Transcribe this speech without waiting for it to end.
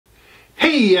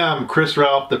Hey, I'm Chris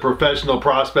Ralph, the professional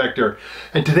prospector,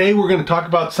 and today we're going to talk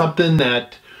about something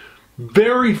that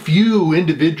very few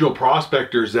individual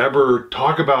prospectors ever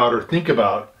talk about or think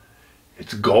about.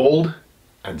 It's gold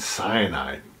and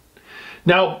cyanide.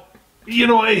 Now,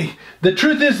 the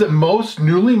truth is that most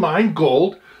newly mined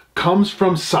gold comes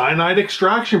from cyanide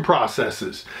extraction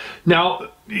processes. Now,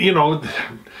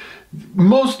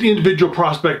 most individual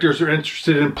prospectors are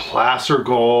interested in placer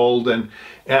gold and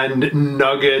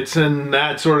nuggets and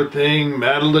that sort of thing,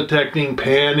 metal detecting,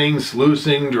 panning,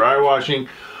 sluicing, dry washing,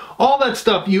 all that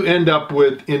stuff. You end up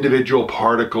with individual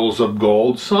particles of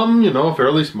gold, some,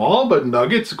 fairly small, but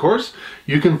nuggets, of course,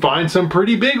 you can find some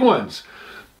pretty big ones.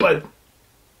 But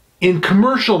in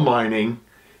commercial mining,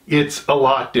 it's a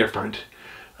lot different.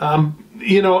 And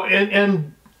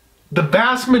the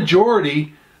vast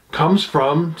majority comes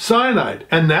from cyanide,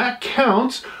 and that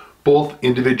counts both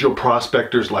individual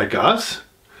prospectors like us,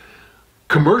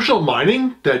 commercial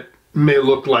mining that may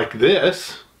look like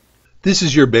this. This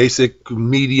is your basic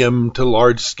medium to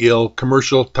large scale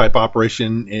commercial type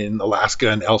operation in Alaska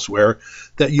and elsewhere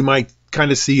that you might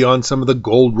kind of see on some of the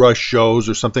gold rush shows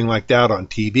or something like that on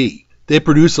TV. They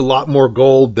produce a lot more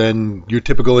gold than your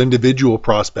typical individual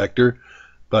prospector,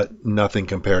 but nothing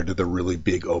compared to the really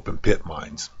big open pit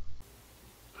mines.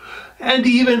 And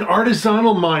even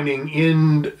artisanal mining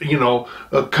in,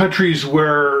 countries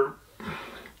where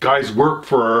guys work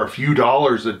for a few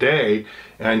dollars a day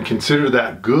and consider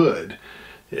that good.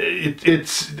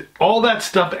 It's all that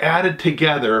stuff added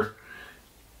together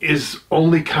is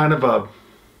only kind of a,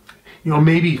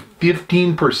 maybe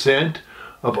 15%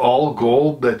 of all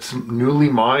gold that's newly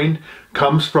mined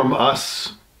comes from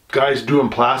us guys doing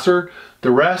placer. The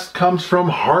rest comes from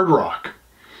hard rock.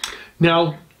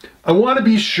 Now, I want to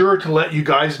be sure to let you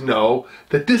guys know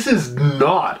that this is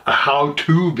not a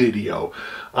how-to video.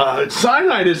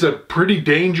 Cyanide is a pretty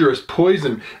dangerous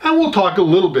poison, and we'll talk a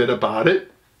little bit about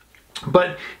it.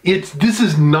 But this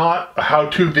is not a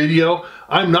how-to video.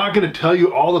 I'm not going to tell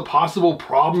you all the possible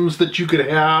problems that you could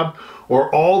have,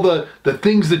 or all the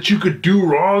things that you could do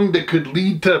wrong that could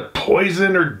lead to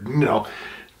poison or,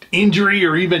 injury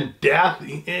or even death.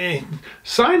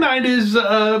 Cyanide is,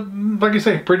 like I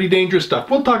say, pretty dangerous stuff.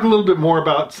 We'll talk a little bit more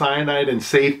about cyanide and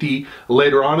safety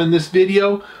later on in this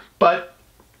video, but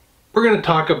we're going to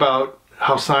talk about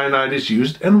how cyanide is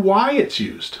used and why it's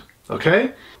used,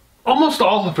 okay? Almost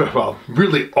all of it, well,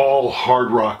 really all hard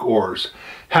rock ores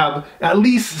have at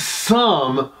least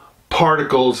some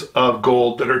particles of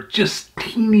gold that are just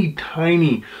teeny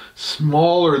tiny,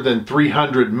 smaller than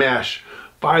 300 mesh,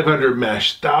 500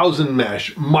 mesh, 1000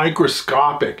 mesh,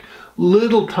 microscopic,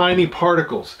 little tiny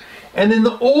particles. And in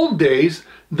the old days,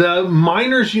 the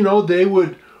miners, they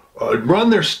would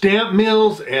run their stamp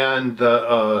mills, and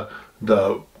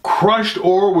the crushed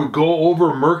ore would go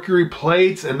over mercury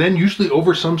plates and then usually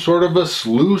over some sort of a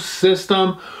sluice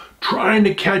system, trying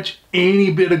to catch any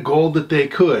bit of gold that they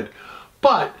could.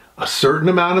 But a certain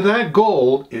amount of that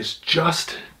gold is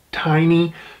just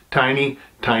tiny, tiny,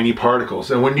 tiny particles.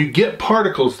 And when you get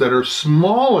particles that are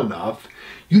small enough,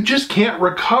 you just can't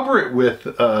recover it with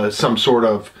some sort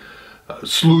of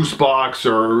sluice box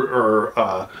or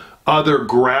other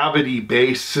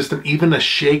gravity-based system. Even a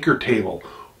shaker table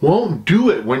won't do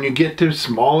it when you get to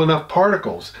small enough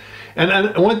particles.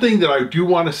 And one thing that I do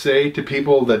want to say to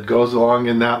people that goes along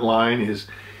in that line is,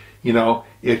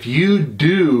 if you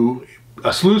do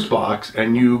a sluice box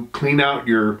and you clean out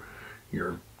your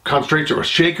concentrates or a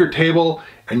shaker table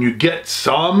and you get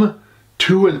some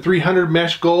 200 and 300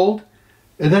 mesh gold,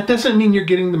 and that doesn't mean you're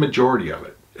getting the majority of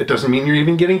it. It doesn't mean you're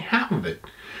even getting half of it.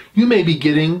 You may be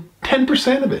getting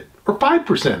 10% of it or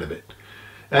 5% of it.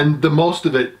 And the most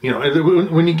of it,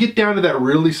 when you get down to that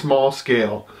really small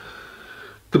scale,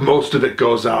 the most of it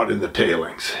goes out in the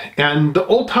tailings. And the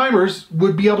old timers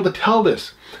would be able to tell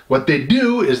this. What they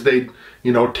do is they'd,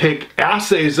 take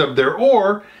assays of their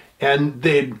ore, and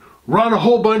they'd run a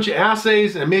whole bunch of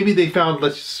assays, and maybe they found,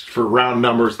 for round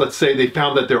numbers, let's say they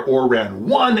found that their ore ran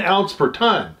 1 ounce per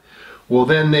ton. Well,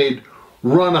 then they'd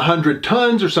run 100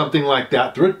 tons or something like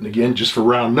that through it, and again, just for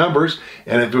round numbers.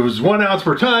 And if it was 1 ounce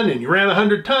per ton and you ran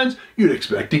 100 tons, you'd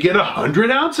expect to get 100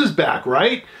 ounces back,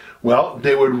 right? Well,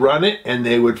 they would run it and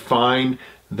they would find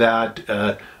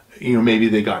that, maybe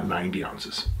they got 90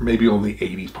 ounces, maybe only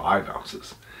 85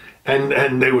 ounces.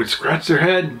 And they would scratch their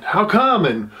head, how come?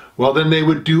 And well, then they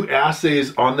would do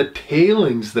assays on the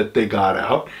tailings that they got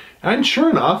out. And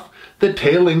sure enough, the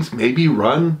tailings maybe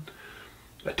run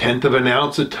 1/10 of an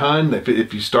ounce a ton.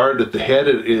 If you started at the head,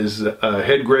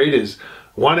 head grade is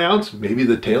 1 ounce, maybe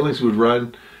the tailings would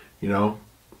run,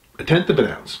 1/10 of an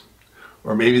ounce.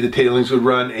 or maybe the tailings would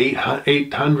run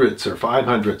 800ths or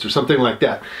 500ths or something like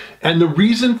that. And the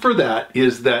reason for that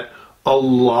is that a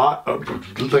lot of,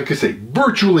 like I say,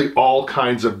 virtually all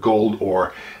kinds of gold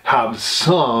ore have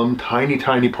some tiny,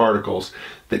 tiny particles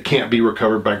that can't be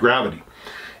recovered by gravity.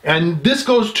 And this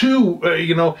goes to,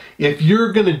 you know, if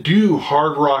you're going to do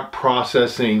hard rock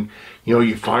processing, you know,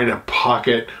 you find a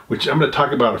pocket, which I'm going to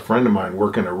talk about a friend of mine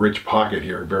working a rich pocket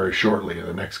here very shortly in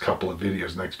the next couple of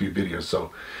videos, next few videos.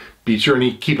 So be sure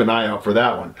and keep an eye out for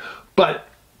that one. But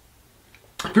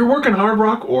if you're working hard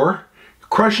rock ore,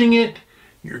 crushing it,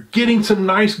 you're getting some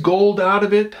nice gold out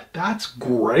of it, that's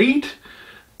great.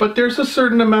 But there's a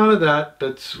certain amount of that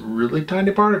that's really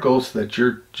tiny particles that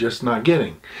you're just not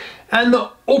getting. And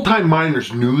the old-time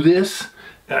miners knew this,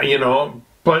 you know,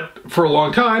 but for a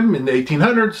long time in the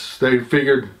 1800s, they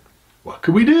figured, what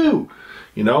could we do?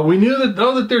 You know, we knew that,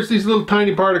 oh, that there's these little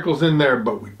tiny particles in there,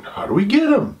 but how do we get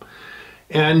them?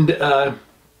 And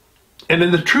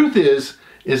then the truth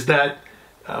is that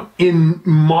in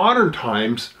modern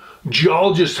times,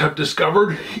 geologists have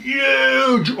discovered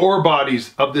huge ore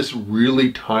bodies of this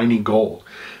really tiny gold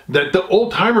that the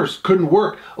old timers couldn't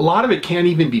work. A lot of it can't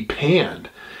even be panned.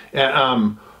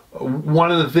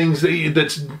 One of the things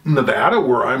that's Nevada,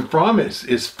 where I'm from,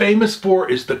 is famous for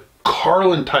is the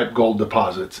Carlin type gold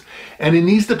deposits. And in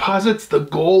these deposits, the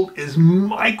gold is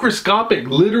microscopic.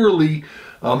 Literally,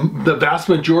 the vast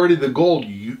majority of the gold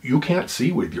you can't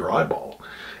see with your eyeball.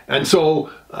 And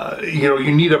so, you know,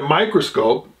 you need a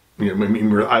microscope. You know, I mean,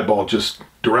 your eyeball just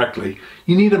directly.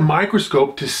 You need a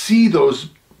microscope to see those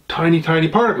tiny, tiny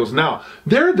particles. Now,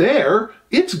 they're there.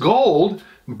 It's gold,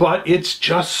 but it's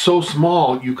just so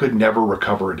small you could never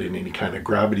recover it in any kind of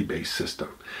gravity-based system.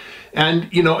 And,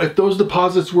 you know, if those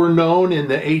deposits were known in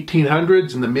the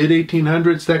 1800s, in the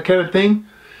mid-1800s, that kind of thing,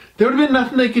 there would have been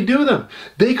nothing they could do with them.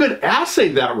 They could assay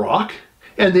that rock,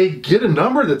 and they'd get a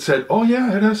number that said, oh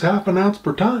yeah, it has 1/2 ounce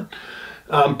per ton.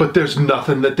 But there's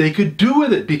nothing that they could do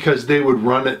with it because they would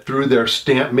run it through their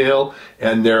stamp mill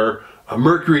and their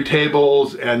mercury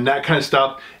tables and that kind of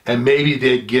stuff, and maybe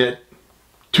they'd get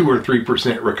 2 or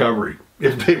 3% recovery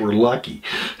if they were lucky.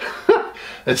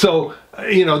 And so,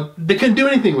 you know, they couldn't do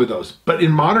anything with those. But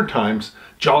in modern times,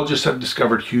 geologists have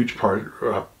discovered huge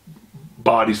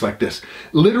bodies like this.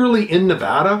 Literally in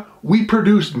Nevada, we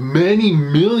produce many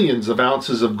millions of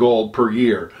ounces of gold per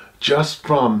year just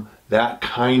from that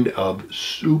kind of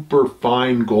super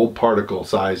fine gold particle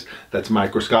size that's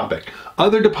microscopic.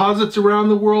 Other deposits around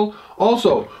the world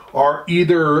also are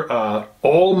either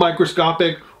all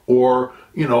microscopic or,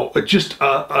 you know, just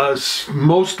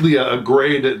mostly a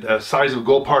grade, a size of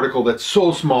gold particle that's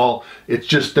so small, it's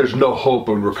just, there's no hope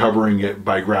of recovering it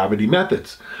by gravity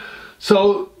methods.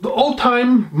 So the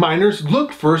old-time miners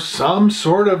looked for some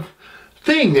sort of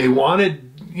thing. They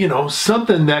wanted, you know,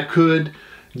 something that could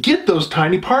get those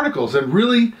tiny particles. And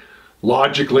really,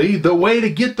 logically, the way to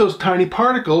get those tiny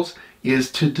particles is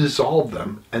to dissolve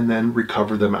them and then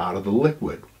recover them out of the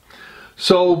liquid.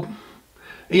 So,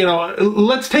 you know,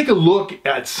 let's take a look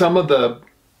at some of the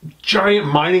giant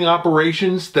mining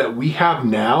operations that we have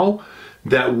now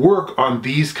that work on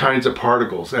these kinds of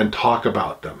particles and talk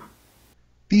about them.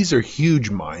 These are huge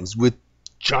mines with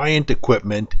giant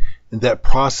equipment that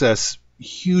process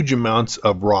huge amounts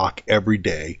of rock every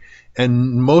day.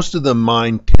 And most of them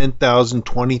mine 10,000,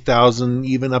 20,000,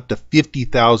 even up to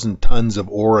 50,000 tons of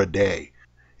ore a day.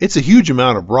 It's a huge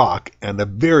amount of rock and a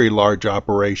very large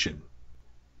operation.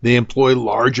 They employ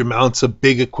large amounts of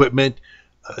big equipment,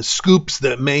 scoops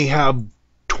that may have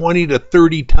 20 to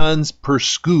 30 tons per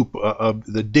scoop of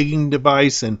the digging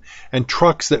device, and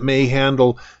trucks that may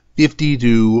handle 50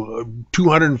 to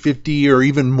 250 or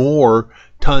even more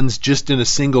tons just in a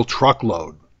single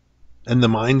truckload. And the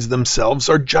mines themselves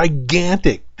are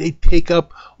gigantic. They take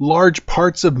up large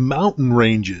parts of mountain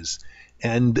ranges.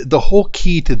 And the whole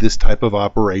key to this type of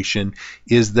operation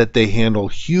is that they handle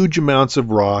huge amounts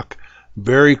of rock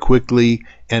very quickly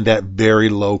and at very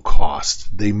low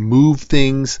cost. They move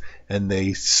things and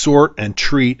they sort and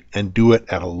treat and do it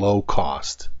at a low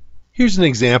cost. Here's an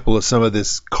example of some of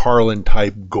this Carlin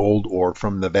type gold ore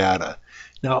from Nevada.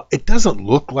 Now, it doesn't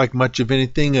look like much of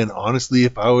anything, and honestly,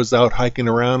 if I was out hiking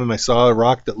around and I saw a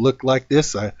rock that looked like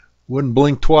this, I wouldn't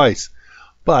blink twice.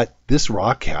 But this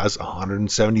rock has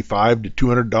 $175 to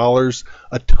 $200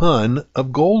 a ton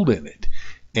of gold in it.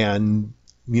 And,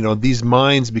 you know, these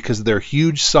mines, because of their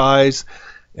huge size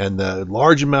and the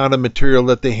large amount of material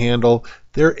that they handle,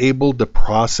 they're able to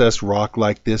process rock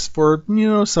like this for, you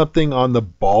know, something on the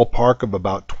ballpark of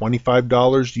about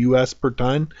 $25 US per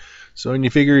ton. So when you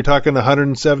figure you're talking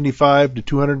 $175 to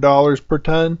 $200 per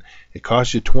ton, it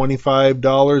costs you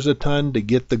 $25 a ton to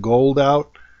get the gold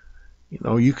out.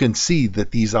 You can see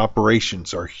that these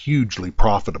operations are hugely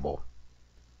profitable.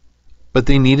 But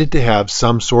they needed to have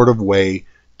some sort of way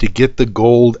to get the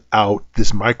gold out,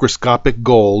 this microscopic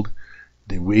gold,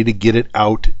 the way to get it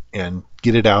out and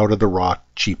get it out of the rock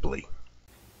cheaply.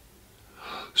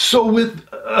 So with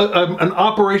an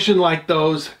operation like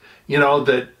those,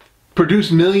 that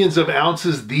produce millions of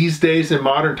ounces these days in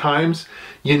modern times,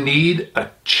 you need a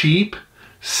cheap,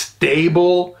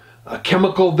 stable,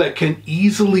 chemical that can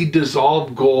easily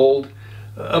dissolve gold,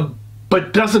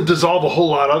 but doesn't dissolve a whole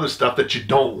lot of other stuff that you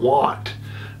don't want.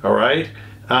 All right?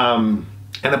 And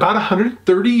about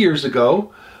 130 years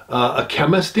ago, a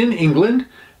chemist in England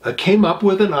came up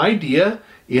with an idea.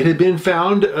 It had been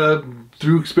found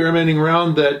through experimenting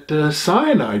around that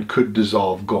cyanide could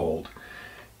dissolve gold.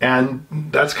 And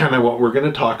that's kind of what we're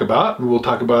going to talk about, and we'll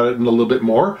talk about it in a little bit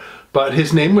more. But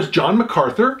his name was John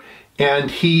McArthur,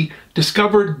 and he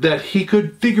discovered that he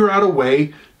could figure out a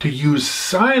way to use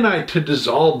cyanide to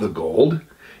dissolve the gold,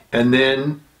 and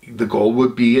then the gold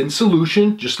would be in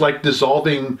solution, just like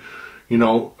dissolving,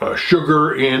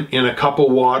 sugar in a cup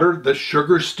of water. The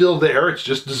sugar's still there, it's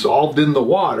just dissolved in the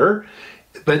water.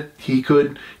 But he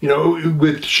could,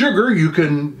 with sugar, you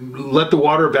can let the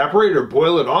water evaporate or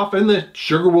boil it off, and the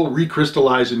sugar will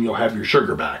recrystallize and you'll have your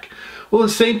sugar back. Well, the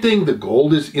same thing, the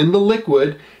gold is in the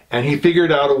liquid, and he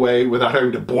figured out a way, without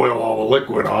having to boil all the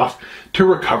liquid off, to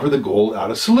recover the gold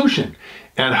out of solution.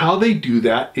 And how they do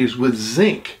that is with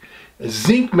zinc.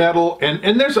 Zinc metal,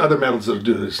 and there's other metals that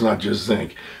do this, not just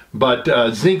zinc.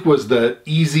 But zinc was the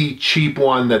easy, cheap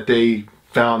one that they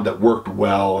found that worked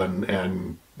well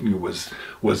and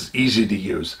was easy to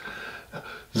use.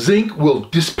 Zinc will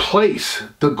displace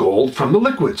the gold from the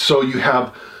liquid. So you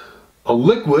have a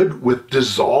liquid with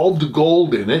dissolved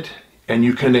gold in it, and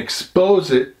you can expose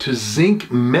it to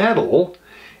zinc metal,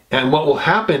 and what will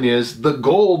happen is the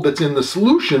gold that's in the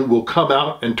solution will come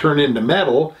out and turn into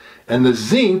metal, and the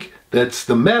zinc that's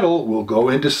the metal will go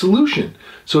into solution.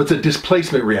 So it's a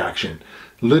displacement reaction.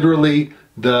 Literally,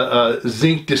 the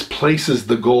zinc displaces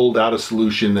the gold out of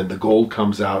solution, and the gold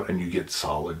comes out and you get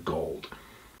solid gold.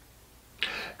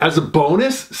 As a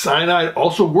bonus, cyanide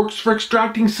also works for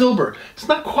extracting silver. It's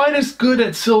not quite as good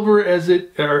at silver as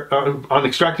on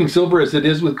extracting silver as it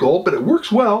is with gold, but it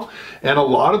works well, and a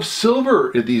lot of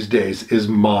silver these days is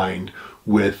mined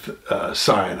with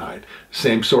cyanide.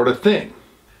 Same sort of thing.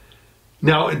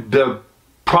 Now, the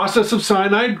process of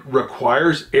cyanide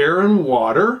requires air and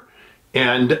water,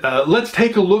 and let's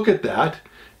take a look at that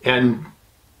and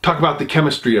talk about the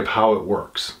chemistry of how it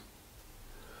works.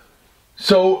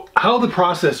 So how the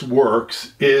process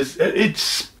works is,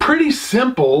 it's pretty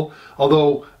simple,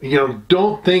 although,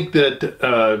 don't think that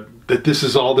that this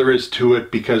is all there is to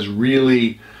it, because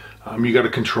really you got to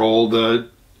control the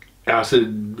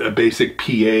acid basic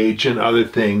pH and other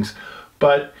things.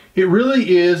 But it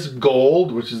really is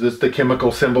gold, which is the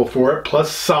chemical symbol for it,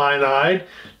 plus cyanide,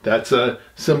 that's a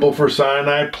symbol for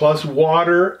cyanide, plus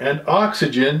water and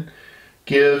oxygen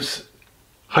gives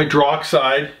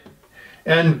hydroxide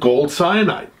and gold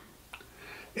cyanide.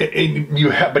 But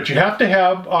you have to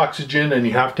have oxygen and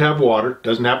you have to have water. It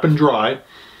doesn't happen dry.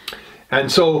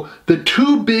 And so the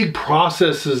two big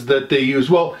processes that they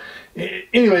use, well,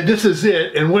 anyway, this is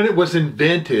it. And when it was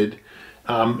invented,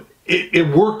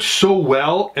 it worked so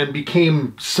well and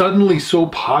became suddenly so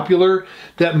popular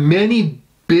that many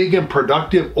big and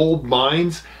productive old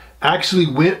mines actually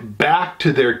went back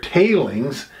to their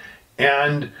tailings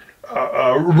and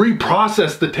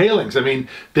reprocess the tailings. I mean,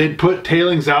 they'd put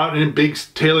tailings out in big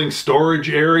tailings storage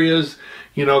areas,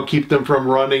 keep them from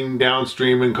running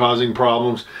downstream and causing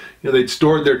problems. They'd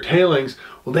stored their tailings.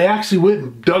 Well, they actually went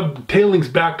and dug tailings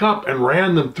back up and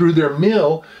ran them through their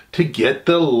mill to get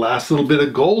the last little bit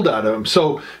of gold out of them.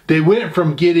 So they went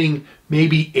from getting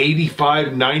maybe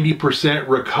 85–90%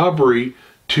 recovery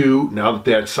to, now that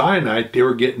they had cyanide, they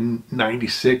were getting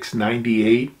 96,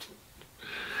 98.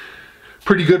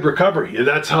 Pretty good recovery. And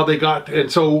that's how they got,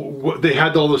 and so they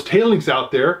had all those tailings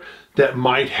out there that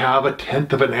might have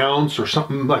 1/10 of an ounce or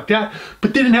something like that,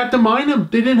 but they didn't have to mine them.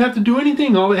 They didn't have to do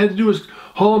anything. All they had to do was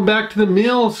haul them back to the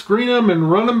mill, screen them,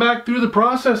 and run them back through the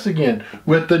process again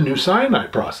with the new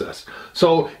cyanide process.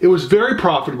 So it was very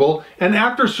profitable, and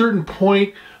after a certain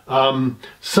point,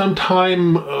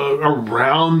 sometime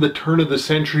around the turn of the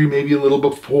century, maybe a little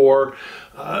before,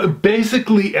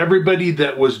 basically everybody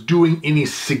that was doing any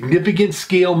significant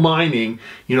scale mining,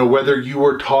 whether you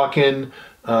were talking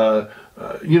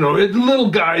little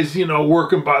guys,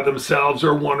 working by themselves,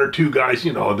 or one or two guys,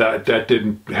 that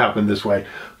didn't happen this way.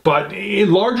 But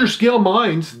in larger scale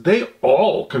mines,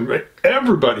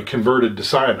 everybody converted to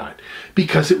cyanide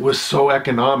because it was so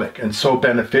economic and so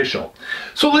beneficial.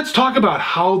 So let's talk about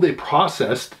how they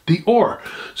processed the ore.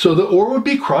 So the ore would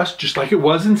be crushed just like it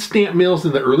was in stamp mills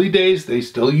in the early days. They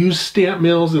still used stamp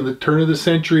mills in the turn of the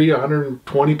century,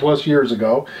 120 plus years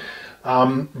ago.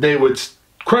 They would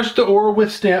crush the ore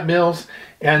with stamp mills,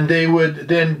 and they would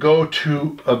then go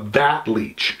to a vat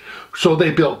leach. So they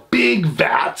built big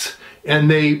vats,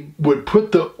 and they would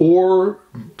put the ore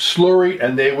slurry,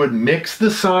 and they would mix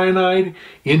the cyanide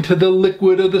into the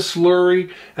liquid of the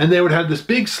slurry, and they would have this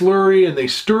big slurry, and they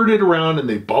stirred it around, and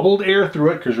they bubbled air through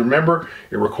it, because remember,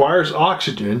 it requires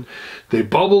oxygen. They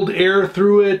bubbled air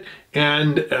through it,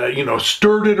 and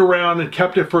stirred it around and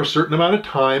kept it for a certain amount of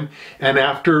time, and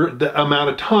after the amount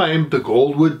of time, the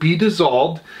gold would be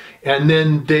dissolved, and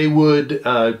then they would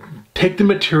take the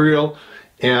material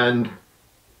and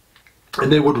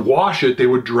they would wash it. They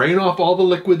would drain off all the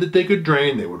liquid that they could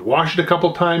drain. They would wash it a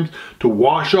couple times to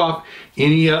wash off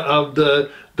any of the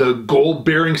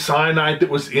gold-bearing cyanide that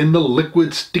was in the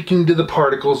liquid sticking to the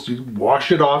particles. You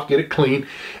wash it off, get it clean,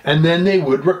 and then they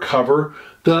would recover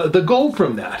the gold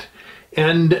from that.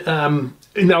 And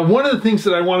now one of the things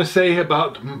that I want to say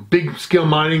about big scale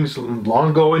mining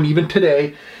long ago and even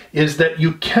today is that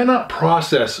you cannot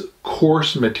process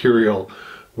coarse material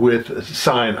with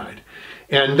cyanide.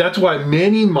 And that's why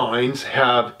many mines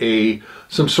have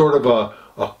some sort of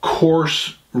a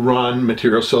coarse run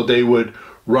material. So they would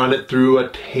run it through a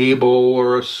table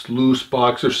or a sluice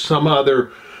box or some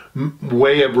other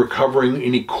way of recovering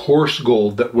any coarse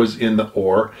gold that was in the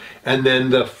ore, and then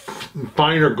the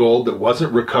finer gold that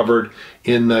wasn't recovered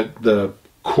in the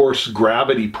coarse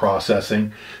gravity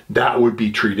processing, that would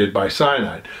be treated by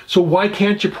cyanide. So why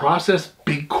can't you process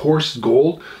big coarse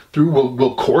gold through?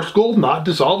 Will coarse gold not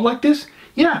dissolve like this?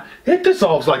 Yeah, it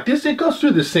dissolves like this. It goes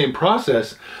through the same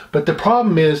process, but the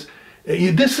problem is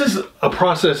this is a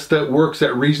process that works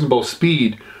at reasonable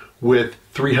speed with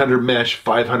 300 mesh,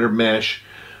 500 mesh.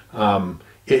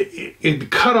 The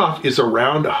cutoff is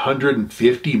around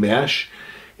 150 mesh.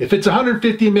 If it's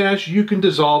 150 mesh, you can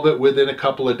dissolve it within a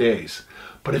couple of days.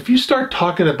 But if you start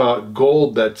talking about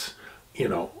gold that's,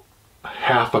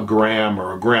 half a gram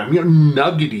or a gram,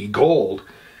 nuggety gold,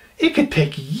 it could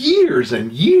take years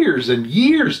and years and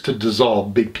years to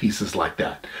dissolve big pieces like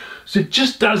that. So it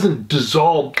just doesn't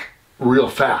dissolve real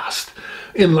fast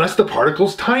unless the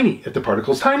particle's tiny. If the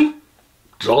particle's tiny,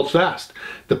 dissolves fast.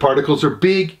 The particles are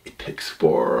big, it takes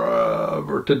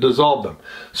forever to dissolve them.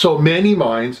 So many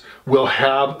mines will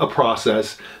have a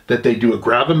process that they do a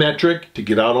gravimetric to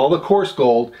get out all the coarse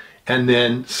gold, and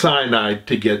then cyanide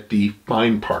to get the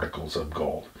fine particles of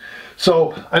gold.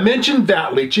 So I mentioned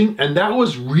vat leaching, and that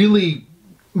was really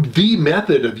the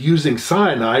method of using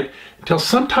cyanide until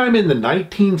sometime in the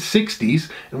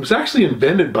 1960s. It was actually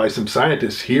invented by some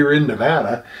scientists here in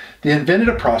Nevada. They invented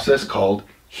a process called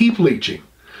heap leaching.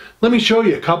 Let me show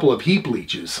you a couple of heap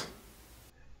leaches.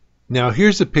 Now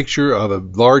here's a picture of a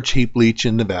large heap leach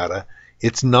in Nevada.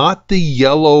 It's not the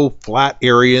yellow flat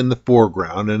area in the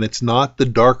foreground, and it's not the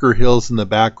darker hills in the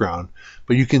background,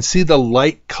 but you can see the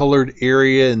light colored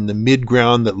area in the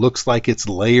midground that looks like it's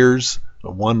layers,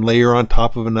 one layer on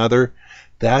top of another.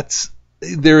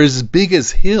 They're as big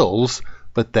as hills,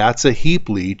 but that's a heap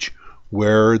leach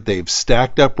where they've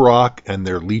stacked up rock and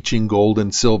they're leaching gold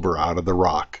and silver out of the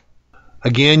rock.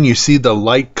 Again, you see the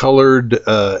light colored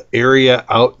area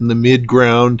out in the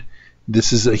midground.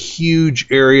 This is a huge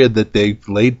area that they've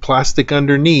laid plastic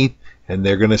underneath, and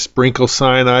they're going to sprinkle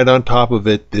cyanide on top of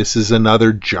it. This is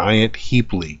another giant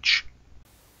heap leach.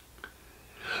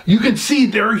 You can see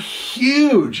they're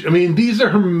huge. I mean, these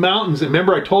are mountains. And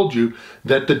remember I told you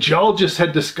that the geologists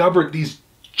had discovered these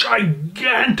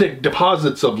gigantic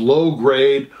deposits of low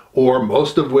grade ore,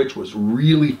 most of which was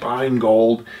really fine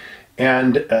gold.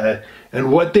 And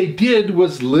what they did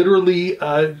was literally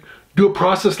do a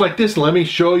process like this. Let me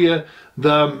show you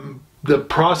the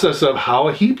process of how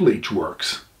a heap leach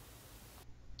works.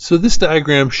 So this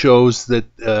diagram shows that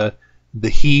the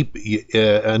heap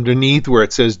underneath where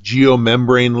it says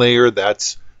geomembrane layer,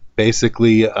 that's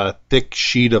basically a thick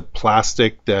sheet of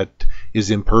plastic that is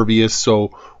impervious, so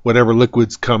whatever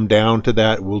liquids come down to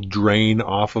that will drain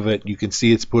off of it. You can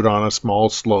see it's put on a small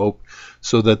slope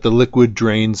so that the liquid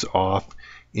drains off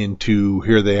into,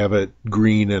 here they have it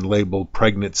green and labeled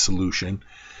pregnant solution.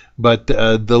 But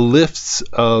the lifts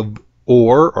of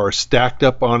ore are stacked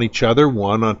up on each other,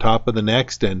 one on top of the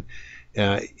next, and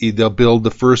they'll build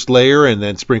the first layer and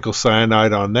then sprinkle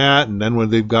cyanide on that, and then when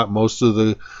they've got most of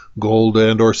the gold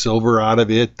and or silver out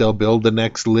of it, they'll build the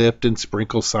next lift and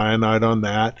sprinkle cyanide on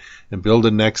that and build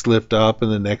the next lift up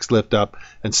and the next lift up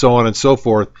and so on and so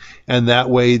forth. And that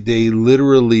way they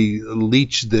literally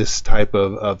leach this type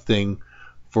of thing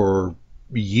for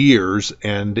years,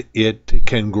 and it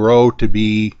can grow to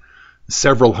be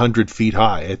several hundred feet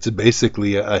high. It's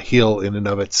basically a hill in and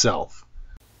of itself.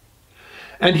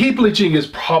 And heap leaching is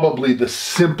probably the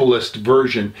simplest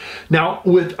version. Now,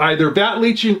 with either vat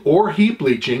leaching or heap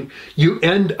leaching, you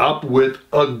end up with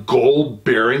a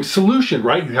gold-bearing solution,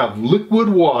 right? You have liquid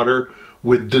water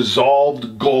with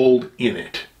dissolved gold in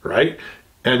it, right?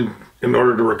 And in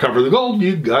order to recover the gold,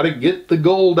 you've got to get the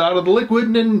gold out of the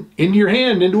liquid and into your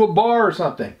hand, into a bar or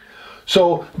something.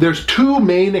 So there's two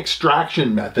main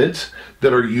extraction methods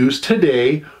that are used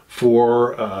today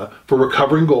for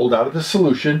recovering gold out of the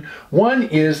solution. One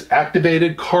is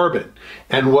activated carbon.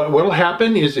 And what will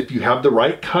happen is, if you have the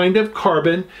right kind of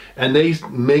carbon, and they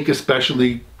make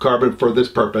especially carbon for this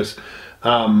purpose,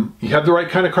 you have the right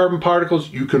kind of carbon particles,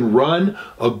 you can run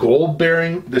a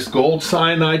gold-bearing, this gold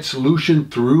cyanide solution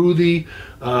through the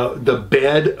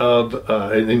bed of,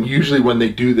 and usually when they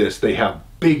do this, they have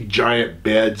big giant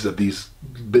beds of these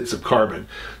bits of carbon.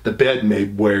 The bed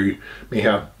may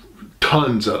have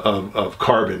tons of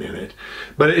carbon in it,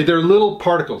 but they're little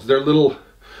particles. They're little,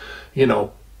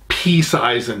 pea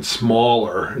size and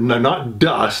smaller. And they're not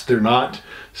dust, they're not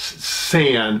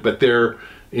sand, but they're,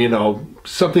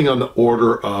 something on the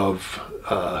order of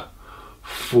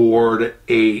 4 to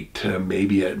 8 to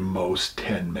maybe at most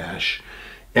 10 mesh,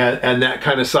 and that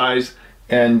kind of size.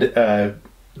 And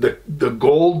the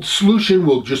gold solution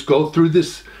will just go through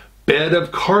this bed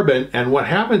of carbon, and what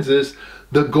happens is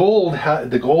the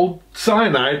gold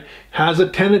cyanide has a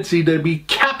tendency to be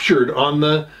captured on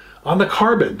the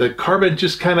carbon. The carbon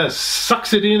just kind of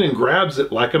sucks it in and grabs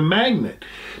it like a magnet.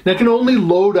 Now, it can only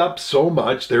load up so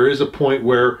much. There is a point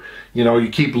where, you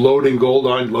keep loading gold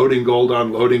on, loading gold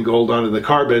on, loading gold onto the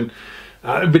carbon,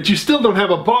 but you still don't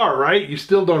have a bar, right? You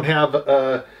still don't have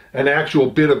an actual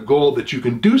bit of gold that you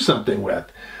can do something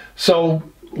with. So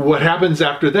what happens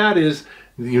after that is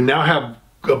you now have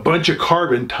a bunch of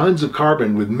carbon, tons of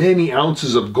carbon with many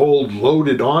ounces of gold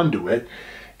loaded onto it,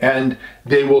 and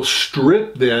they will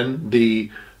strip then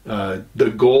the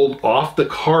gold off the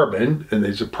carbon, and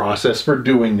there's a process for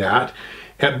doing that.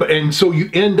 And so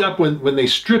you end up, when they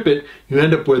strip it, you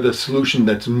end up with a solution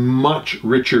that's much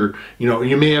richer.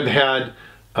 You may have had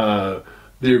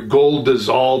their gold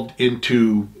dissolved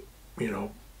into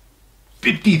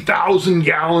 50,000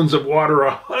 gallons of water,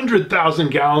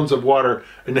 100,000 gallons of water,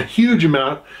 and a huge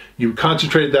amount. You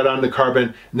concentrated that on the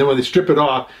carbon, and then when they strip it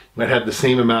off, you might have the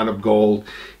same amount of gold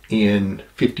in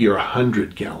 50 or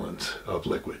 100 gallons of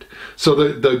liquid. So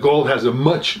the gold has a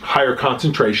much higher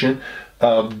concentration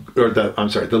of,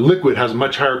 the liquid has a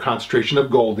much higher concentration of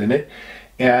gold in it,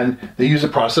 and they use a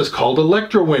process called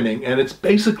electrowinning, and it's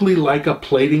basically like a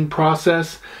plating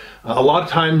process. A lot of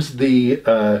times the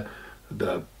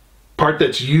part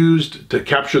that's used to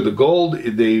capture the gold,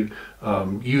 they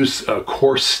use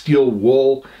coarse steel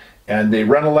wool, and they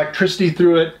run electricity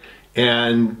through it,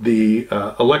 and the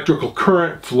electrical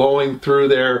current flowing through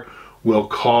there will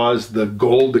cause the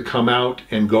gold to come out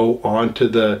and go onto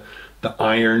the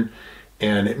iron,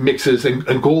 and it mixes,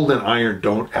 and gold and iron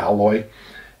don't alloy,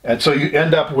 and so you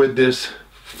end up with this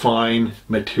fine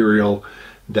material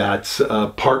that's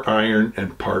part iron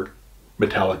and part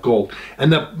metallic gold.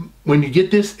 And when you get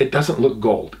this, it doesn't look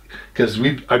gold, because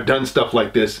I've done stuff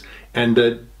like this, and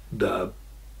the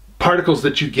particles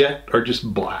that you get are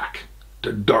just black,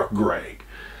 they're dark gray.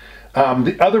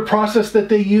 The other process that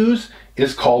they use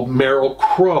is called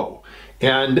Merrill-Crowe,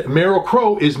 and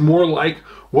Merrill-Crowe is more like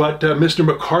what Mr.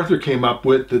 McArthur came up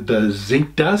with, the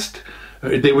zinc dust.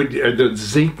 They would the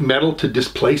zinc metal to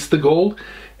displace the gold,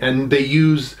 and they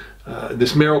use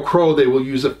this Merrill-Crowe. They will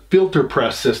use a filter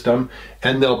press system,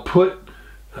 and they'll put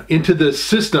into the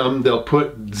system, they'll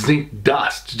put zinc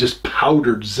dust, just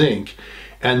powdered zinc,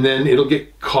 and then it'll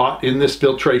get caught in this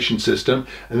filtration system,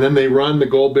 and then they run the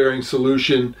gold-bearing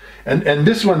solution, and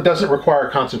this one doesn't require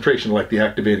concentration like the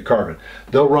activated carbon.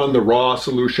 They'll run the raw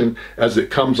solution as it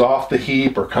comes off the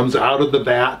heap or comes out of the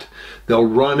vat. They'll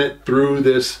run it through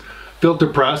this filter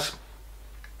press,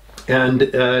 and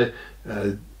it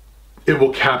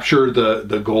will capture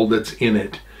the gold that's in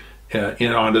it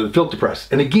onto the filter press.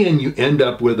 And again, you end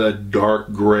up with a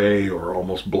dark gray or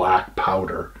almost black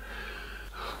powder.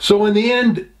 So in the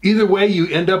end, either way, you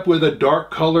end up with a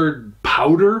dark colored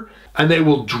powder, and they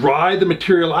will dry the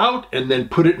material out and then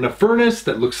put it in a furnace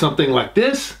that looks something like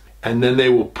this, and then they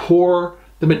will pour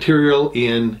the material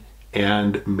in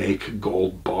and make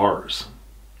gold bars.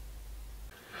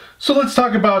 So let's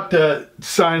talk about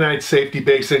cyanide safety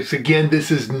basics. Again,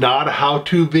 this is not a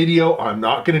how-to video. I'm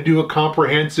not going to do a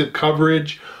comprehensive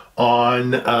coverage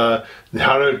on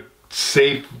how to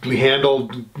safely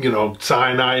handle,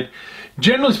 cyanide.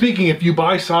 Generally speaking, if you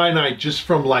buy cyanide just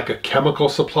from like a chemical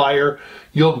supplier,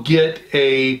 you'll get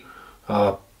a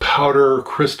powder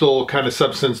crystal kind of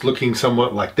substance looking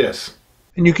somewhat like this.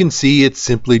 And you can see it's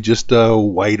simply just a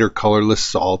white or colorless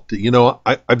salt.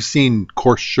 I've seen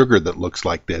coarse sugar that looks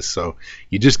like this, so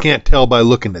you just can't tell by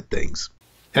looking at things.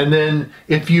 And then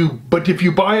if you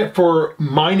buy it for the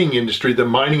mining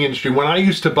industry, when I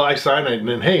used to buy cyanide,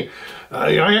 and hey,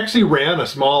 I actually ran a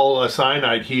small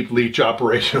cyanide heap leach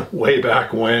operation way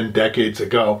back when, decades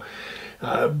ago.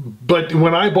 But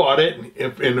when I bought it,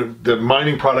 and the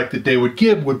mining product that they would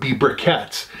give would be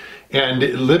briquettes. And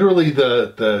literally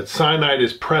the cyanide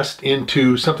is pressed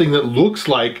into something that looks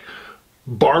like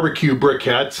barbecue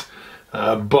briquettes,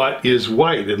 but is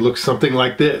white. It looks something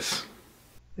like this.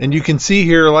 And you can see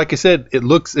here, like I said, it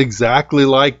looks exactly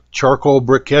like charcoal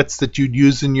briquettes that you'd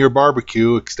use in your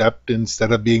barbecue, except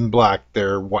instead of being black,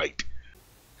 they're white.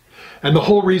 And the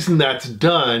whole reason that's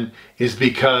done is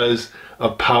because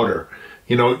of powder.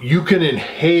 You can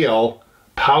inhale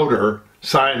powder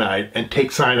cyanide and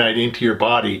take cyanide into your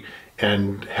body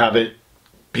and have it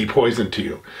be poison to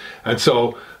you. And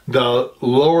so the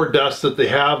lower dust that they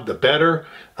have, the better.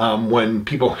 When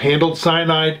people handled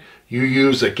cyanide, you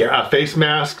use a face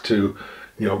mask to,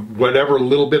 whatever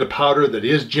little bit of powder that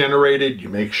is generated, you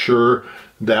make sure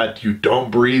that you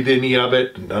don't breathe any of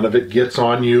it, none of it gets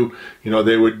on you.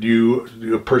 They would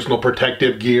do personal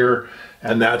protective gear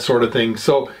and that sort of thing.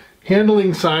 So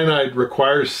handling cyanide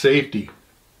requires safety.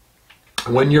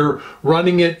 When you're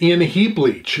running it in a heap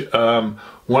leach,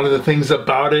 one of the things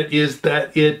about it is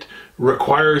that it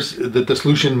requires that the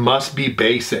solution must be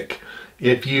basic.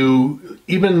 If you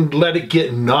even let it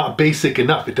get not basic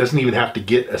enough, it doesn't even have to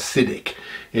get acidic.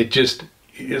 It just,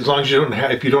 as long as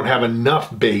if you don't have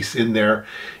enough base in there,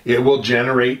 it will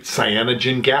generate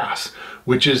cyanogen gas,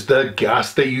 which is the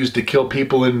gas they use to kill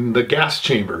people in the gas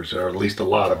chambers, or at least a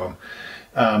lot of them.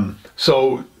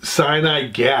 So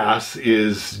cyanide gas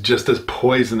is just as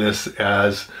poisonous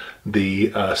as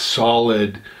the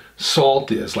solid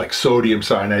salt is, like sodium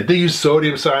cyanide. They use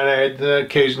sodium cyanide,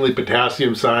 occasionally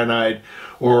potassium cyanide,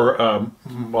 or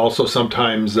also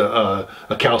sometimes a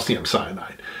calcium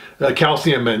cyanide.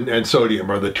 Calcium and sodium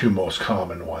are the two most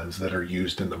common ones that are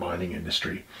used in the mining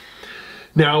industry.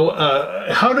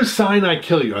 Now, how does cyanide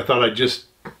kill you? I thought I'd just,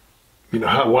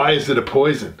 why is it a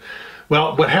poison?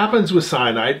 Well, what happens with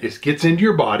cyanide is it gets into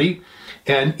your body,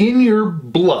 and in your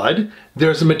blood,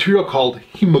 there's a material called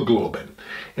hemoglobin.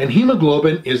 And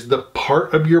hemoglobin is the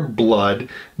part of your blood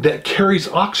that carries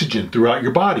oxygen throughout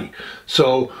your body.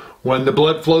 So when the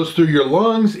blood flows through your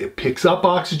lungs, it picks up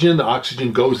oxygen, the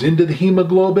oxygen goes into the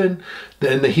hemoglobin,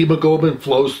 then the hemoglobin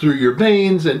flows through your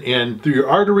veins and through your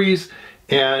arteries,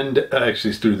 and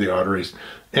actually it's through the arteries.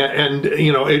 And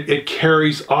it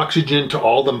carries oxygen to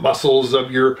all the muscles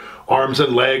of your arms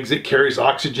and legs. It carries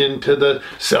oxygen to the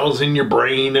cells in your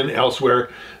brain and elsewhere.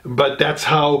 But that's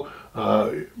how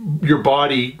your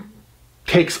body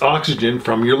takes oxygen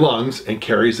from your lungs and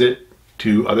carries it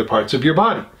to other parts of your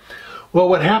body. Well,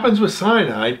 what happens with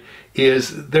cyanide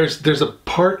is there's a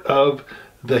part of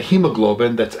the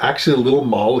hemoglobin that's actually a little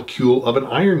molecule of an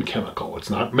iron chemical. It's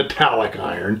not metallic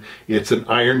iron, it's an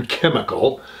iron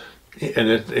chemical. And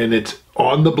it's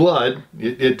on the blood.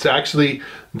 It's actually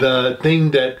the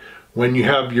thing that when you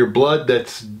have your blood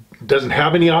that doesn't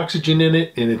have any oxygen in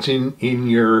it, and it's in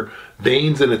your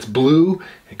veins and it's blue,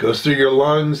 it goes through your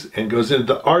lungs and goes into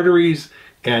the arteries,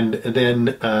 and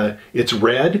then it's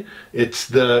red. It's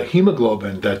the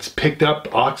hemoglobin that's picked up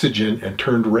oxygen and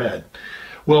turned red.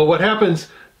 Well, what happens,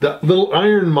 the little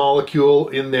iron molecule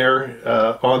in there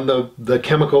on the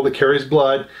chemical that carries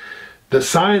blood, the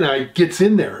cyanide gets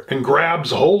in there and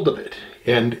grabs hold of it.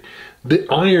 And the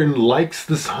iron likes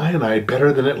the cyanide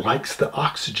better than it likes the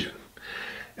oxygen.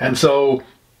 And so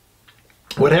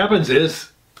what happens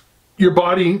is your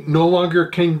body no longer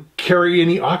can carry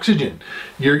any oxygen.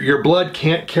 Your blood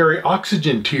can't carry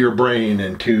oxygen to your brain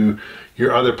and to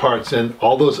your other parts, and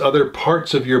all those other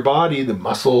parts of your body, the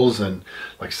muscles and,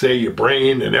 like say, your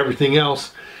brain and everything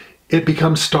else, it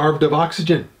becomes starved of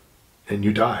oxygen and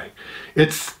you die.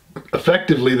 It's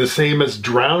effectively the same as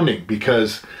drowning,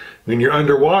 because when you're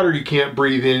underwater you can't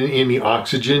breathe in any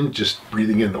oxygen. Just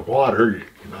breathing in the water,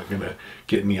 you're not going to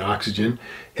get any oxygen.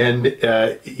 And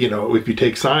if you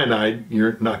take cyanide,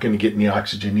 you're not going to get any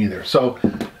oxygen either. So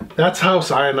that's how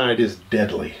cyanide is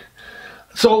deadly.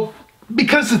 So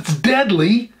because it's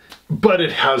deadly, but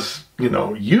it has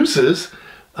uses,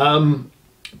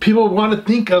 people want to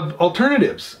think of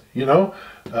alternatives. You know,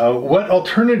 what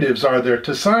alternatives are there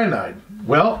to cyanide?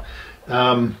 Well,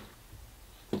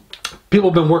 people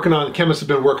have been working on, chemists have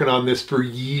been working on this for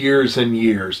years and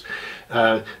years.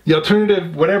 The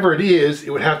alternative, whatever it is,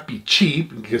 it would have to be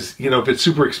cheap, because, you know, if it's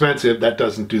super expensive, that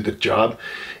doesn't do the job.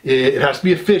 It has to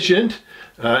be efficient,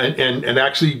 and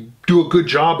actually do a good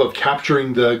job of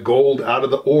capturing the gold out of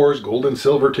the ores, gold and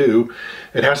silver too.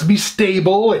 It has to be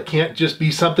stable. It can't just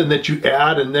be something that you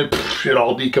add and then it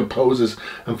all decomposes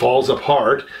and falls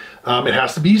apart. It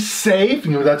has to be safe.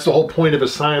 You know, that's the whole point of a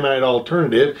cyanide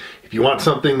alternative. If you want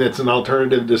something that's an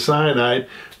alternative to cyanide,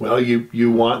 well,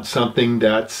 you want something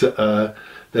that's going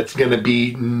to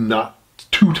be not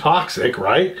too toxic,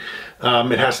 right?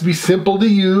 It has to be simple to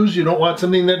use. You don't want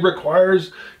something that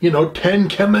requires, you know, 10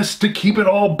 chemists to keep it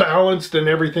all balanced and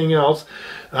everything else.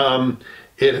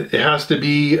 It has to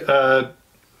be, you know,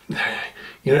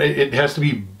 it has to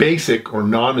be basic or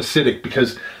non-acidic,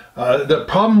 because the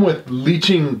problem with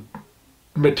leaching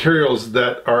materials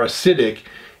that are acidic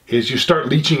is you start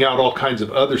leaching out all kinds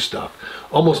of other stuff.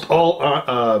 Almost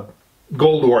all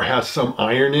gold ore has some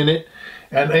iron in it.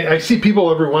 And I see people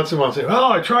every once in a while say,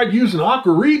 oh, I tried using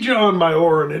aqua regia on my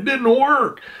ore and it didn't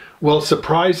work. Well,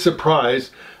 surprise,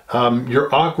 surprise,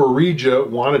 your aqua regia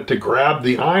wanted to grab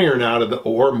the iron out of the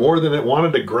ore more than it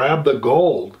wanted to grab the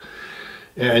gold.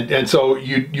 And so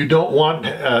you don't want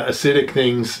acidic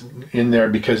things in there,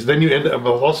 because then you end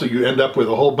up with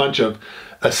a whole bunch of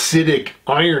acidic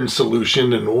iron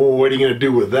solution, and what are you going to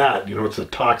do with that? You know, it's a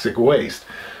toxic waste.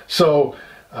 So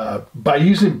by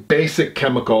using basic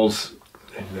chemicals,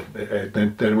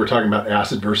 then we're talking about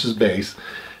acid versus base,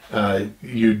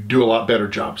 you do a lot better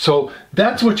job. So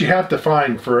that's what you have to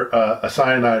find for a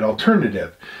cyanide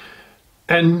alternative.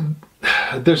 And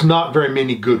there's not very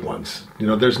many good ones. You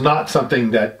know, there's not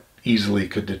something that easily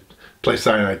could replace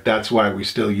cyanide. That's why we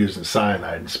still use the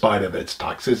cyanide in spite of its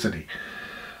toxicity.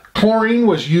 Chlorine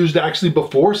was used actually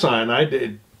before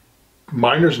cyanide.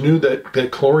 Miners knew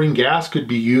that chlorine gas could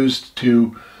be used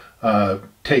to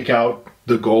take out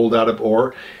the gold out of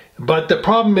ore. But the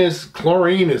problem is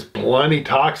chlorine is plenty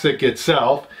toxic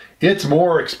itself. It's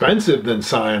more expensive than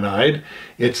cyanide.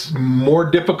 It's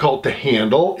more difficult to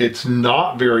handle. It's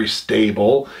not very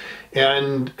stable.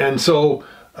 And so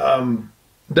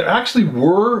there actually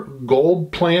were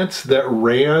gold plants that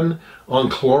ran on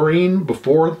chlorine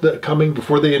before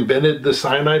they invented the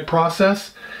cyanide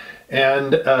process.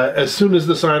 And as soon as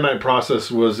the cyanide process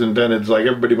was invented, it's like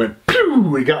everybody went, pew,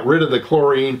 we got rid of the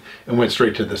chlorine and went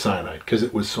straight to the cyanide because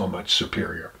it was so much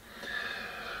superior.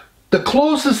 The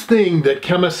closest thing that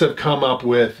chemists have come up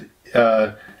with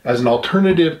as an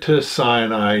alternative to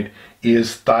cyanide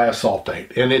is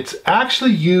thiosulfate. And it's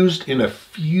actually used in a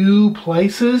few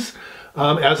places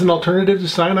as an alternative to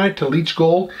cyanide to leach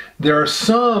gold. There are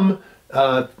some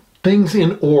things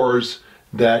in ores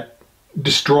that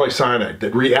destroy cyanide,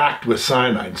 that react with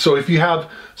cyanide. So if you have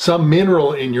some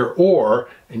mineral in your ore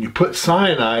and you put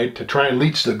cyanide to try and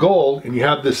leach the gold, and you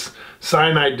have this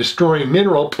cyanide destroying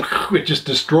mineral, it just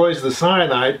destroys the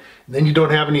cyanide, and then you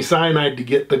don't have any cyanide to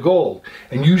get the gold.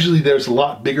 And usually there's a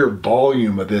lot bigger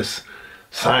volume of this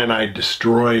cyanide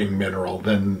destroying mineral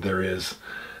than there is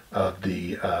of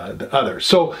the other.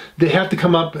 So they have to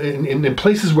come up in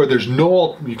places where there's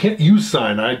no, you can't use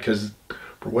cyanide because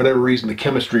for whatever reason the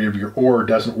chemistry of your ore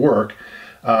doesn't work.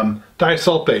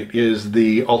 Thiosulfate is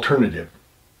the alternative.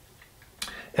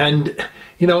 And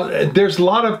you know, there's a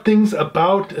lot of things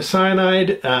about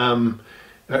cyanide, about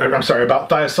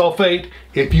thiosulfate.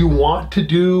 If you want to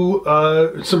do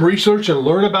some research and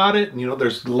learn about it, you know,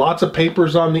 there's lots of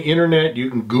papers on the internet.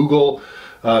 You can Google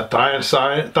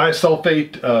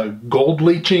thiosulfate gold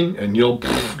leaching, and you'll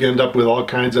end up with all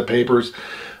kinds of papers.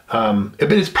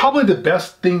 But it's probably the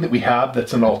best thing that we have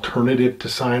that's an alternative to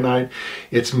cyanide.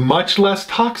 It's much less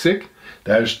toxic,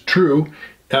 that is true.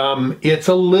 It's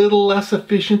a little less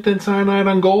efficient than cyanide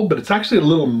on gold, but it's actually a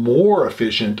little more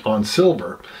efficient on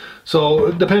silver.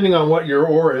 So depending on what your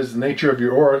ore is, the nature of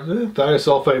your ore,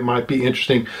 thiosulfate might be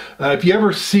interesting. If you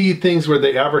ever see things where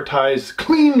they advertise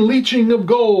clean leaching of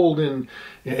gold, and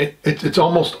it's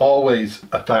almost always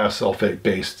a thiosulfate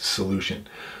based solution.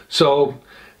 So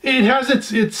it has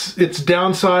its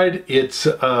downside. It's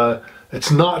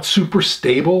not super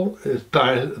stable.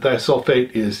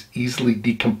 Thiosulfate is easily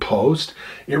decomposed.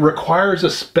 It requires a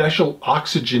special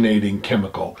oxygenating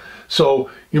chemical.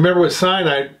 So you remember with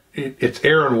cyanide, it's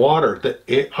air and water.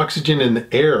 The oxygen in the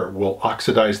air will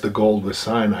oxidize the gold with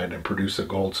cyanide and produce a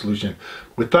gold solution.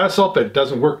 With thiosulfate, it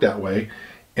doesn't work that way.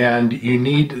 And you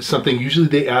need something, usually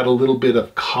they add a little bit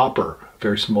of copper, a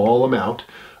very small amount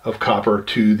of copper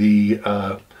to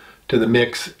the to the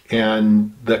mix,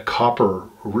 and the copper,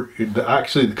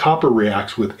 actually the copper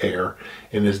reacts with air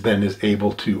and is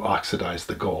able to oxidize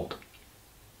the gold.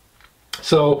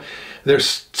 So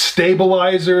there's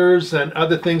stabilizers and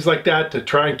other things like that to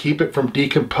try and keep it from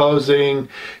decomposing.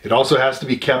 It also has to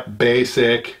be kept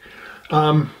basic.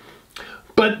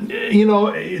 But, you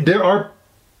know, there are,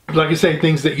 like I say,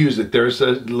 things that use it. There's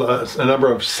a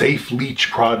number of safe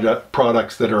leach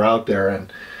products that are out there,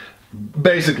 and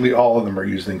basically all of them are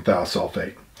using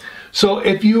thiosulfate. So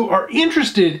if you are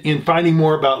interested in finding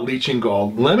more about leaching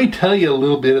gold, let me tell you a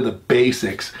little bit of the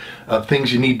basics of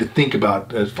things you need to think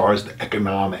about as far as the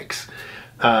economics.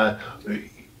 The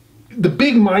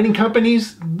big mining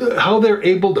companies, how they're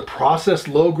able to process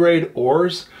low-grade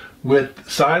ores with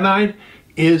cyanide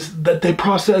is that they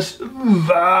process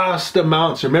vast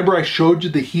amounts. Remember I showed you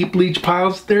the heap leach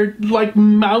piles? They're like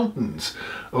mountains,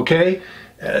 okay?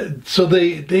 So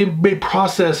they may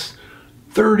process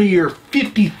 30 or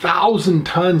 50,000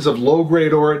 tons of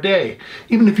low-grade ore a day.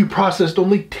 Even if you processed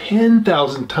only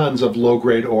 10,000 tons of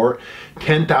low-grade ore,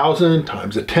 10,000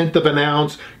 times a tenth of an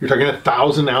ounce, you're talking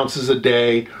 1,000 ounces a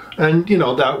day. And, you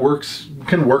know, that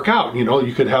can work out. You know,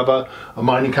 you could have a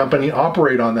mining company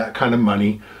operate on that kind of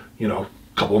money, you know, a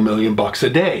couple $1 million a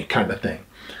day kind of thing.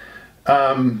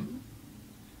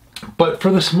 But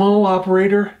for the small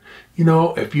operator, you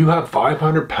know, if you have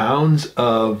 500 pounds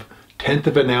of tenth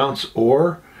of an ounce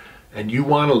ore and you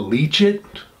want to leach it,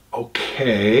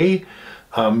 okay,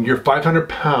 your 500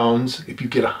 pounds, if you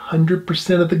get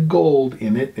 100% of the gold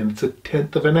in it and it's a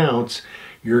tenth of an ounce,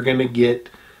 you're going to get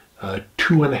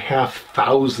 2.5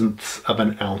 thousandths of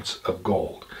an ounce of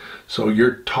gold. So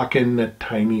you're talking a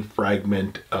tiny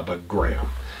fragment of a gram.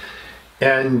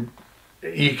 And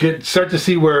you could start to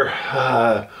see where,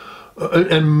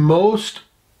 and most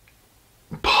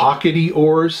pockety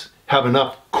ores have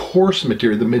enough coarse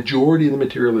material. The majority of the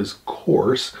material is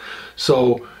coarse.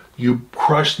 So you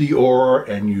crush the ore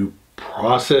and you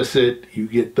process it, you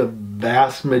get the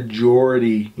vast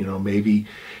majority, you know, maybe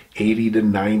 80 to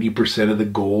 90% of the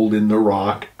gold in the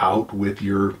rock out with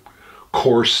your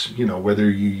coarse, you know, whether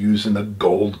you're using a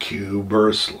gold cube or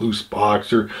a sluice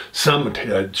box or some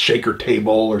shaker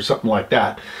table or something like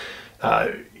that.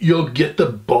 You'll get the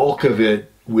bulk of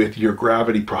it with your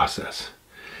gravity process.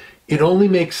 It only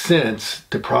makes sense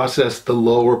to process the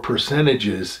lower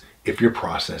percentages if you're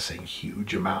processing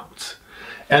huge amounts.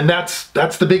 And that's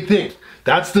the big thing.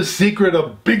 That's the secret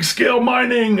of big scale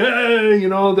mining. Hey, you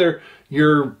know,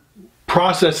 you're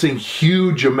processing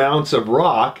huge amounts of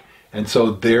rock, and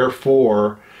so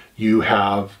therefore you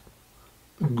have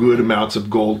good amounts of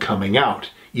gold coming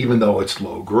out, even though it's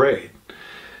low grade.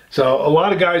 So a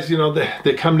lot of guys, you know,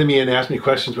 they come to me and ask me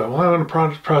questions about, well, I want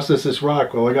to process this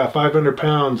rock. Well, I got 500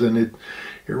 pounds and it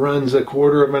runs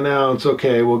 1/4 of an ounce.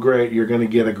 Okay, well, great. You're going to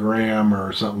get 1 gram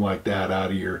or something like that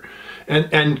out of your,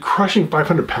 and crushing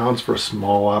 500 pounds for a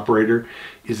small operator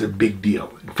is a big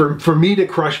deal. For me to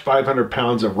crush 500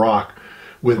 pounds of rock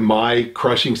with my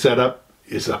crushing setup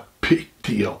is a big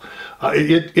deal.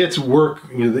 It's work.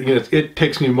 You know, it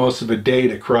takes me most of a day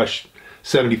to crush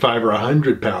 75 or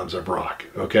 100 pounds of rock,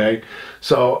 okay?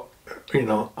 So, you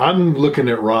know, I'm looking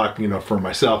at rock, you know, for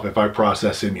myself. If I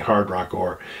process any hard rock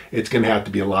ore, it's going to have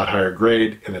to be a lot higher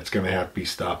grade, and it's going to have to be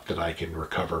stuff that I can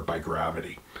recover by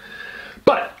gravity.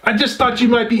 But I just thought you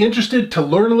might be interested to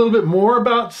learn a little bit more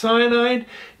about cyanide.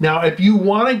 Now, if you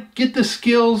want to get the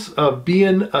skills of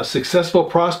being a successful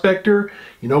prospector,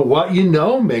 you know, what you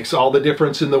know makes all the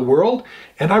difference in the world.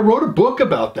 And I wrote a book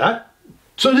about that,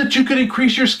 so that you could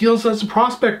increase your skills as a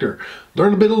prospector.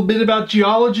 Learn a little bit about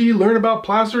geology, learn about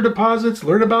placer deposits,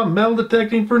 learn about metal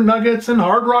detecting for nuggets and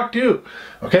hard rock too.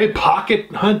 Okay,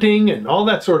 pocket hunting and all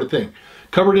that sort of thing.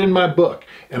 Covered in my book.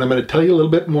 And I'm going to tell you a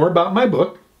little bit more about my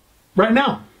book right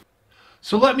now.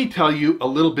 So let me tell you a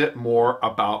little bit more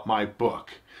about my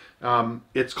book.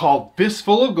 It's called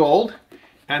Fistful of Gold,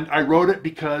 and I wrote it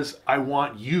because I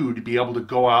want you to be able to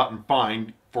go out and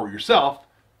find for yourself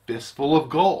Fistful of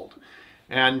Gold.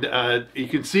 And you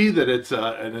can see that it's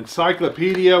an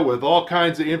encyclopedia with all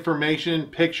kinds of information,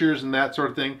 pictures, and that sort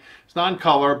of thing. It's not in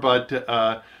color, but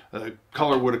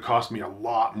color would have cost me a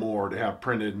lot more to have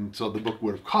printed, and so the book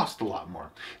would have cost a lot more.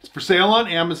 It's for sale on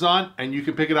Amazon, and you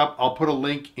can pick it up. I'll put a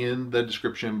link in the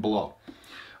description below.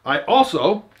 I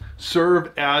also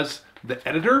serve as the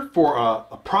editor for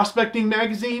a prospecting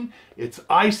magazine. It's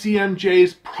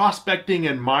ICMJ's Prospecting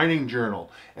and Mining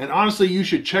Journal. And honestly, you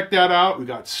should check that out. We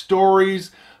got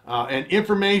stories and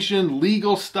information,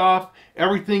 legal stuff,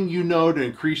 everything you know to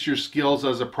increase your skills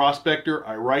as a prospector.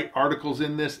 I write articles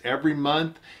in this every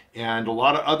month, and a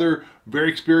lot of other very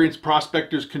experienced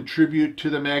prospectors contribute to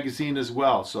the magazine as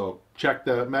well. So check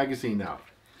the magazine out.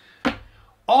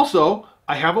 Also,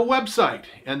 I have a website,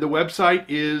 and the website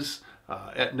is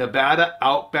at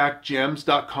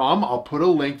NevadaOutbackGems.com. I'll put a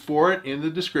link for it in the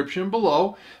description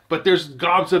below, but there's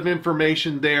gobs of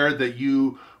information there that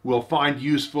you will find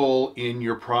useful in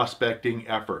your prospecting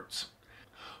efforts.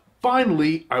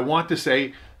 Finally, I want to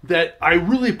say that I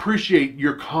really appreciate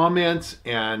your comments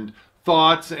and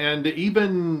thoughts, and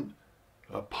even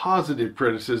positive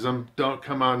criticism. Don't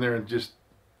come on there and just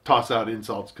toss out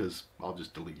insults, because I'll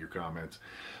just delete your comments.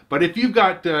 But if you've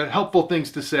got helpful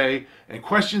things to say and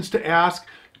questions to ask,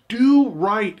 do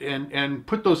write and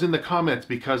put those in the comments,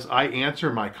 because I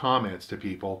answer my comments to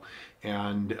people,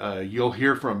 and you'll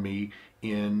hear from me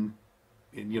in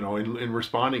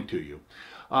responding to you.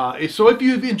 So if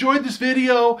you've enjoyed this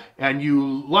video and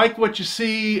you like what you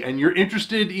see and you're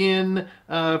interested in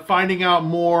finding out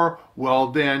more, well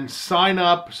then sign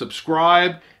up,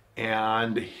 subscribe,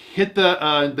 and hit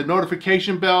the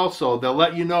notification bell so they'll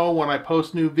let you know when I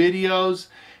post new videos.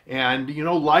 And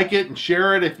like it and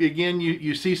share it if again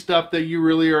you see stuff that you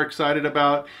really are excited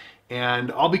about.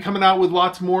 And I'll be coming out with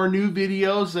lots more new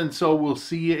videos, and so we'll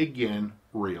see you again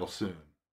real soon.